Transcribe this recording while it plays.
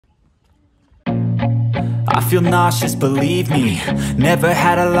feel nauseous, believe me. Never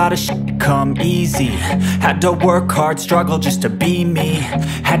had a lot of shit come easy. Had to work hard, struggle just to be me.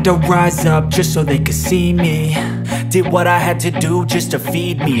 Had to rise up just so they could see me. Did what I had to do just to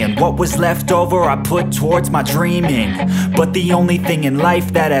feed me, and what was left over I put towards my dreaming. But the only thing in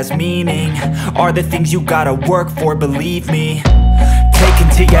life that has meaning are the things you gotta work for, believe me. Take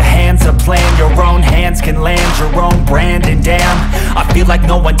into your hands a plan, your own hands can land your own brand. And damn, I feel like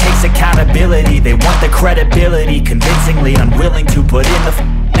no one takes accountability. They want the credibility, convincingly unwilling to put in the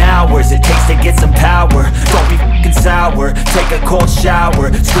hours it takes to get some power. Don't be f***ing sour, take a cold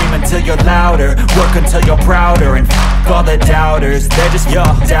shower. Scream until you're louder, work until you're prouder. And f*** all the doubters, they're just your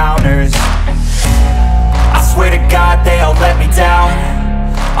downers. I swear to God they all let me down.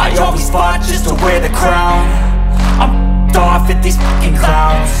 I always fought just to wear the crown. I'm off at these fucking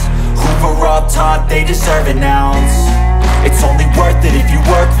clowns who were all taught they deserve an ounce. It's only worth it if you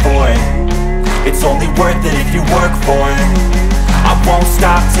work for it. It's only worth it if you work for it. I won't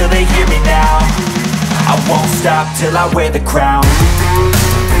stop till they hear me now. I won't stop till I wear the crown.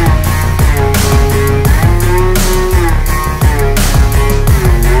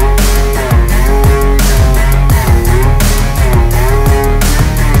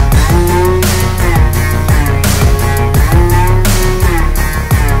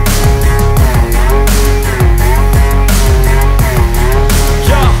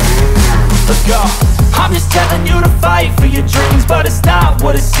 I'm just telling you to fight for your dreams, but it's not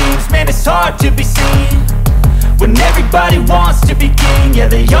what it seems. Man, it's hard to be seen when everybody wants to be king. Yeah,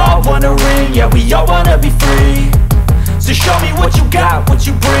 they all wanna ring, yeah, we all wanna be free. So show me what you got, what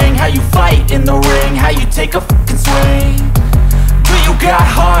you bring, how you fight in the ring, how you take a fucking swing. Do you got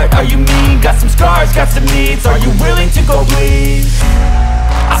heart, are you mean? Got some scars, got some needs, are you willing to go bleed?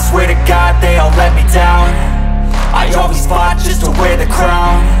 I swear to God they all let me down. I always fought just to wear the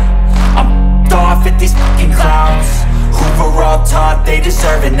crown. I'm off at these fucking clowns who were all taught they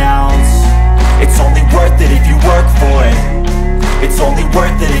deserve an ounce. It's only worth it if you work for it. It's only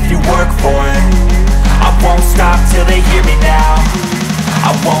worth it if you work for it. I won't stop till they hear me now.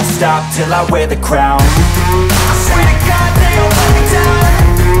 I won't stop till I wear the crown. I swear to God